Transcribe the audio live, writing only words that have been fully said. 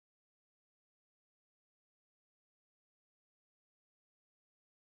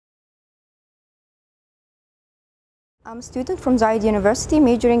I'm a student from Zayed University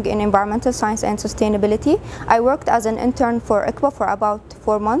majoring in environmental science and sustainability. I worked as an intern for ICBA for about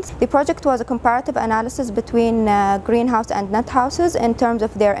 4 months. The project was a comparative analysis between greenhouse and net houses in terms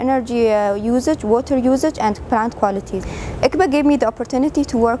of their energy usage, water usage and plant qualities. ICBA gave me the opportunity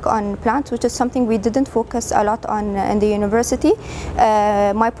to work on plants, which is something we didn't focus a lot on in the university.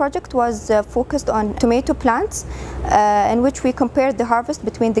 My project was focused on tomato plants in which we compared the harvest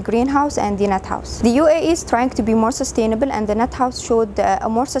between the greenhouse and the net house. The UAE is trying to be more sustainable, and the net house showed a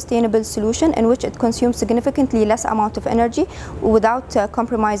more sustainable solution in which it consumes significantly less amount of energy without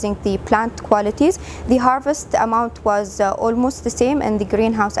compromising the plant qualities. The harvest amount was almost the same in the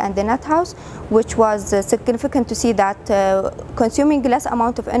greenhouse and the net house, which was significant to see that consuming less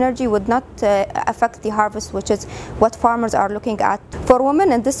amount of energy would not affect the harvest, which is what farmers are looking at. For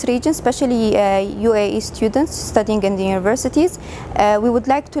women in this region, especially UAE students studying in the universities, we would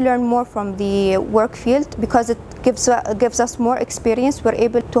like to learn more from the work field because it gives us more experience. We're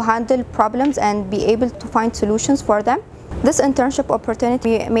able to handle problems and be able to find solutions for them. This internship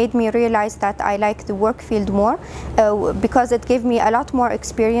opportunity made me realize that I like the work field more because it gave me a lot more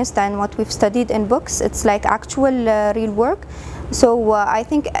experience than what we've studied in books. It's like actual real work. So I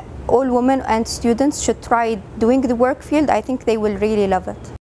think all women and students should try doing the work field. I think they will really love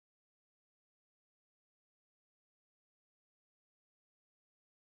it.